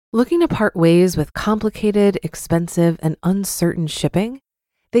Looking to part ways with complicated, expensive, and uncertain shipping?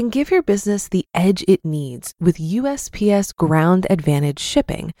 Then give your business the edge it needs with USPS Ground Advantage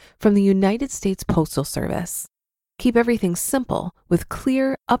shipping from the United States Postal Service. Keep everything simple with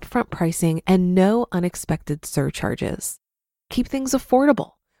clear, upfront pricing and no unexpected surcharges. Keep things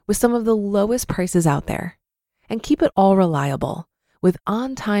affordable with some of the lowest prices out there. And keep it all reliable with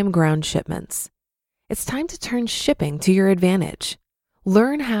on-time ground shipments. It's time to turn shipping to your advantage.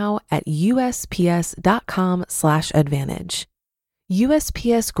 Learn how at USPS.com/advantage.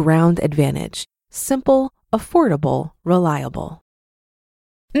 USPS Ground Advantage. Simple, affordable, reliable.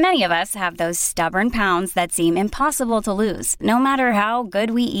 Many of us have those stubborn pounds that seem impossible to lose, no matter how good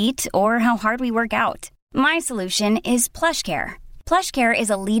we eat or how hard we work out. My solution is PlushCare. PlushCare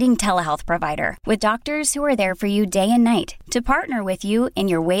is a leading telehealth provider with doctors who are there for you day and night to partner with you in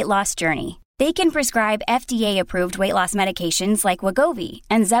your weight loss journey. They can prescribe FDA-approved weight loss medications like Wegovy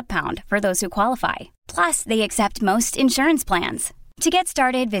and Zepbound for those who qualify. Plus, they accept most insurance plans. To get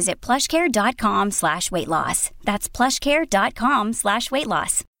started, visit plushcare.com/weightloss. That's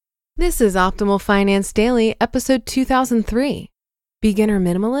plushcare.com/weightloss. This is Optimal Finance Daily, episode 2003. Beginner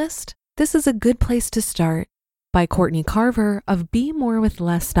Minimalist? This is a good place to start, by Courtney Carver of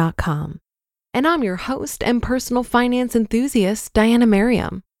BeMoreWithLess.com. And I'm your host and personal finance enthusiast, Diana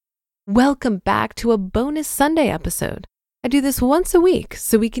Merriam. Welcome back to a bonus Sunday episode. I do this once a week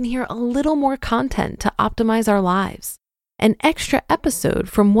so we can hear a little more content to optimize our lives. An extra episode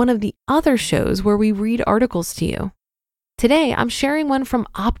from one of the other shows where we read articles to you. Today, I'm sharing one from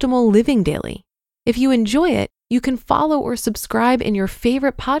Optimal Living Daily. If you enjoy it, you can follow or subscribe in your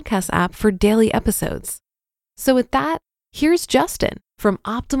favorite podcast app for daily episodes. So with that, here's Justin from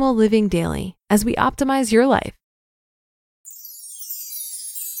Optimal Living Daily as we optimize your life.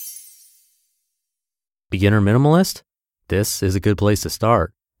 Beginner Minimalist? This is a good place to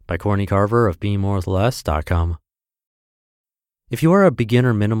start, by Courtney Carver of BeMoreWithLess.com. If you are a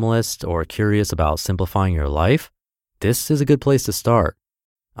beginner minimalist or curious about simplifying your life, this is a good place to start.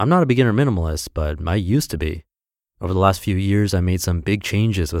 I'm not a beginner minimalist, but I used to be. Over the last few years, I made some big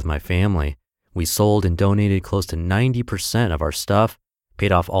changes with my family. We sold and donated close to 90% of our stuff,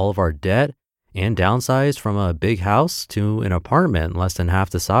 paid off all of our debt, and downsized from a big house to an apartment less than half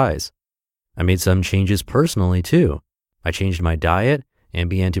the size. I made some changes personally too. I changed my diet and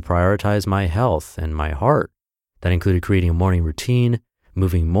began to prioritize my health and my heart. That included creating a morning routine,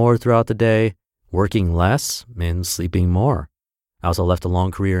 moving more throughout the day, working less, and sleeping more. I also left a long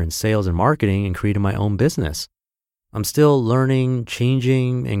career in sales and marketing and created my own business. I'm still learning,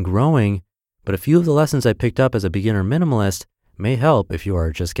 changing, and growing, but a few of the lessons I picked up as a beginner minimalist may help if you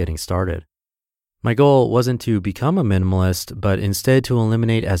are just getting started. My goal wasn't to become a minimalist, but instead to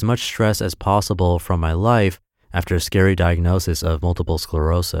eliminate as much stress as possible from my life after a scary diagnosis of multiple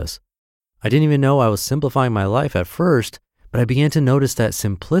sclerosis. I didn't even know I was simplifying my life at first, but I began to notice that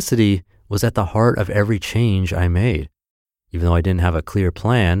simplicity was at the heart of every change I made. Even though I didn't have a clear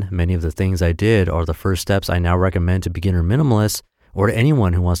plan, many of the things I did are the first steps I now recommend to beginner minimalists or to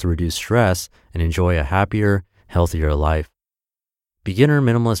anyone who wants to reduce stress and enjoy a happier, healthier life. Beginner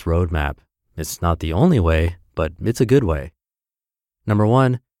Minimalist Roadmap. It's not the only way, but it's a good way. Number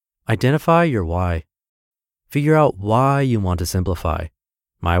 1, identify your why. Figure out why you want to simplify.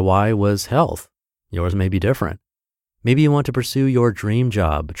 My why was health. Yours may be different. Maybe you want to pursue your dream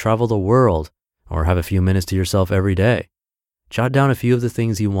job, travel the world, or have a few minutes to yourself every day. Jot down a few of the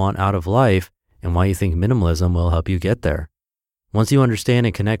things you want out of life and why you think minimalism will help you get there. Once you understand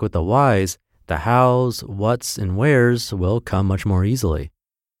and connect with the whys, the hows, whats, and wheres will come much more easily.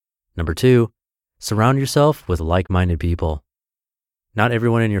 Number 2, surround yourself with like-minded people. Not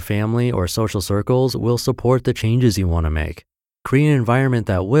everyone in your family or social circles will support the changes you want to make. Create an environment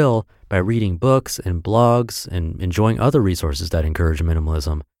that will by reading books and blogs and enjoying other resources that encourage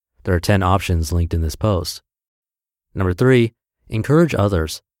minimalism. There are 10 options linked in this post. Number 3, encourage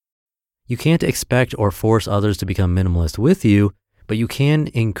others. You can't expect or force others to become minimalist with you, but you can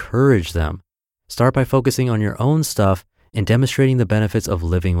encourage them. Start by focusing on your own stuff and demonstrating the benefits of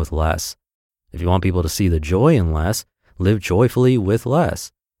living with less. If you want people to see the joy in less, live joyfully with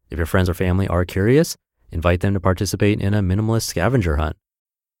less. If your friends or family are curious, invite them to participate in a minimalist scavenger hunt.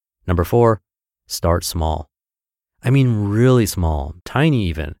 Number 4, start small. I mean really small, tiny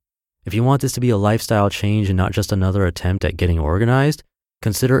even. If you want this to be a lifestyle change and not just another attempt at getting organized,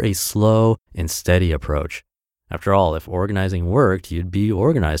 consider a slow and steady approach. After all, if organizing worked, you'd be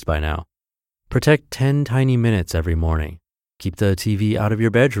organized by now. Protect 10 tiny minutes every morning. Keep the TV out of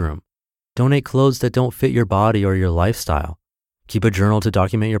your bedroom. Donate clothes that don't fit your body or your lifestyle. Keep a journal to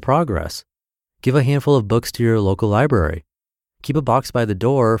document your progress. Give a handful of books to your local library. Keep a box by the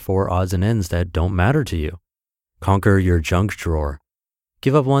door for odds and ends that don't matter to you. Conquer your junk drawer.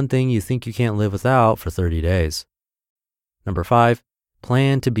 Give up one thing you think you can't live without for 30 days. Number 5,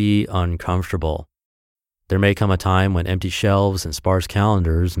 plan to be uncomfortable. There may come a time when empty shelves and sparse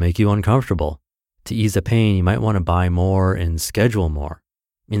calendars make you uncomfortable. To ease the pain, you might want to buy more and schedule more.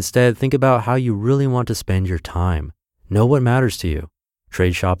 Instead, think about how you really want to spend your time. Know what matters to you.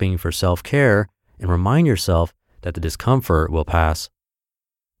 Trade shopping for self-care and remind yourself that the discomfort will pass.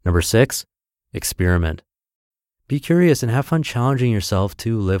 Number 6, experiment. Be curious and have fun challenging yourself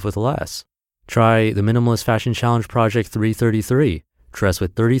to live with less. Try the Minimalist Fashion Challenge Project 333. Dress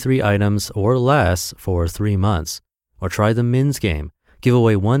with 33 items or less for 3 months. Or try the Mins game. Give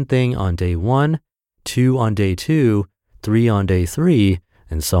away one thing on day 1, 2 on day 2, 3 on day 3,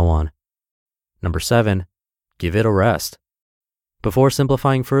 and so on. Number 7, give it a rest. Before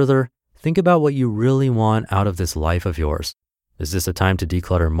simplifying further, think about what you really want out of this life of yours. Is this a time to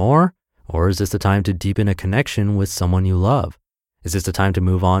declutter more? Or is this the time to deepen a connection with someone you love? Is this the time to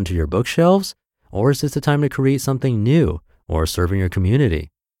move on to your bookshelves? Or is this the time to create something new or serve in your community?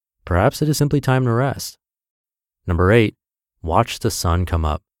 Perhaps it is simply time to rest. Number 8, watch the sun come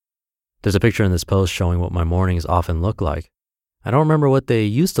up. There's a picture in this post showing what my mornings often look like. I don't remember what they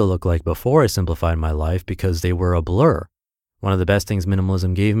used to look like before I simplified my life because they were a blur. One of the best things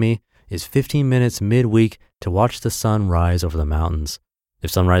minimalism gave me is 15 minutes midweek to watch the sun rise over the mountains. If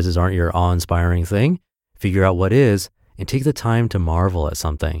sunrises aren't your awe-inspiring thing, figure out what is and take the time to marvel at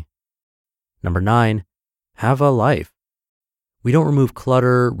something. Number 9, have a life. We don't remove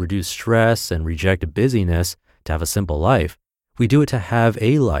clutter, reduce stress, and reject busyness to have a simple life. We do it to have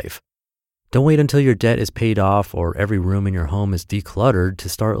a life. Don't wait until your debt is paid off or every room in your home is decluttered to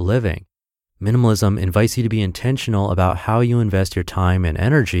start living. Minimalism invites you to be intentional about how you invest your time and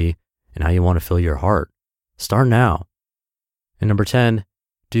energy and how you want to fill your heart. Start now. And number 10,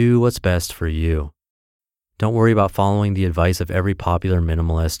 do what's best for you. Don't worry about following the advice of every popular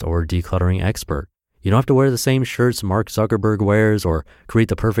minimalist or decluttering expert. You don't have to wear the same shirts Mark Zuckerberg wears or create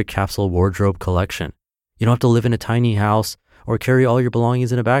the perfect capsule wardrobe collection. You don't have to live in a tiny house or carry all your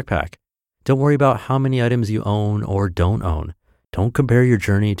belongings in a backpack. Don't worry about how many items you own or don't own. Don't compare your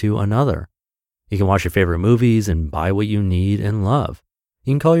journey to another. You can watch your favorite movies and buy what you need and love.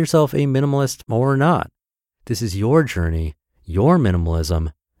 You can call yourself a minimalist or not. This is your journey, your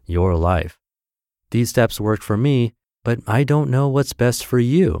minimalism, your life. These steps worked for me, but I don't know what's best for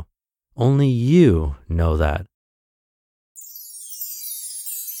you. Only you know that.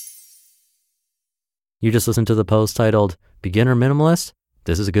 You just listened to the post titled Beginner Minimalist?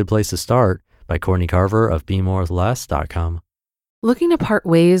 This is a good place to start by Courtney Carver of BeMoreWithLess.com. Looking to part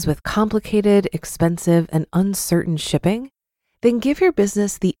ways with complicated, expensive, and uncertain shipping? Then give your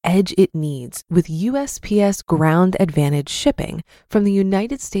business the edge it needs with USPS Ground Advantage shipping from the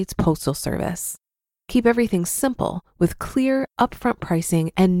United States Postal Service. Keep everything simple with clear, upfront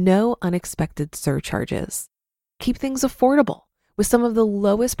pricing and no unexpected surcharges. Keep things affordable with some of the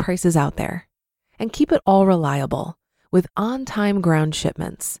lowest prices out there. And keep it all reliable with on-time ground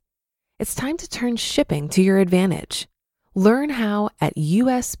shipments. It's time to turn shipping to your advantage. Learn how at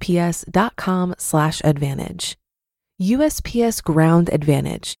USPS.com/advantage. USPS Ground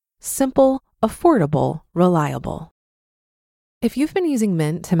Advantage. Simple, affordable, reliable. If you've been using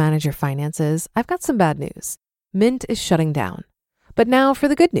Mint to manage your finances, I've got some bad news. Mint is shutting down. But now for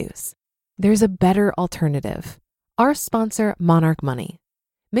the good news. There's a better alternative. Our sponsor, Monarch Money.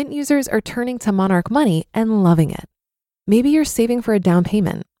 Mint users are turning to Monarch Money and loving it. Maybe you're saving for a down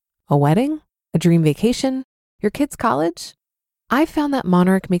payment, a wedding, a dream vacation, your kids' college. I've found that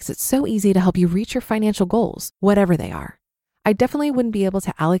Monarch makes it so easy to help you reach your financial goals, whatever they are. I definitely wouldn't be able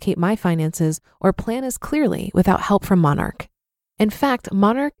to allocate my finances or plan as clearly without help from Monarch. In fact,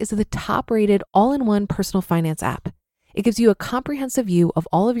 Monarch is the top-rated all-in-one personal finance app. It gives you a comprehensive view of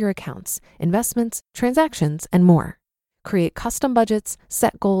all of your accounts, investments, transactions, and more. Create custom budgets,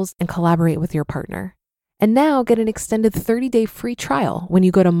 set goals, and collaborate with your partner. And now get an extended 30-day free trial when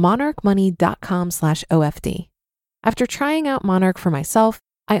you go to monarchmoney.com/OFD. After trying out Monarch for myself,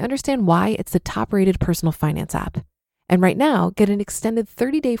 I understand why it's the top-rated personal finance app. And right now, get an extended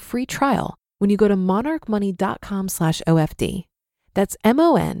 30-day free trial when you go to monarchmoney.com/OFD. That's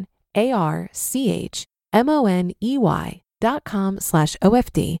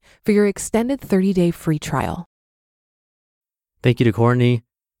monarchmoney.com/OFD for your extended 30-day free trial. Thank you to Courtney.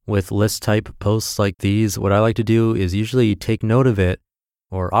 With list type posts like these, what I like to do is usually take note of it,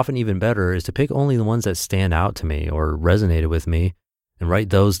 or often even better is to pick only the ones that stand out to me or resonated with me and write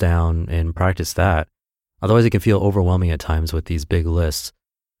those down and practice that. Otherwise, it can feel overwhelming at times with these big lists.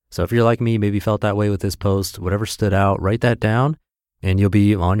 So if you're like me, maybe felt that way with this post, whatever stood out, write that down and you'll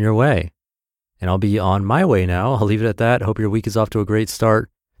be on your way. And I'll be on my way now. I'll leave it at that. Hope your week is off to a great start.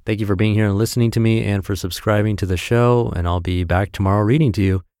 Thank you for being here and listening to me and for subscribing to the show. And I'll be back tomorrow reading to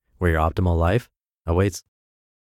you where your optimal life awaits.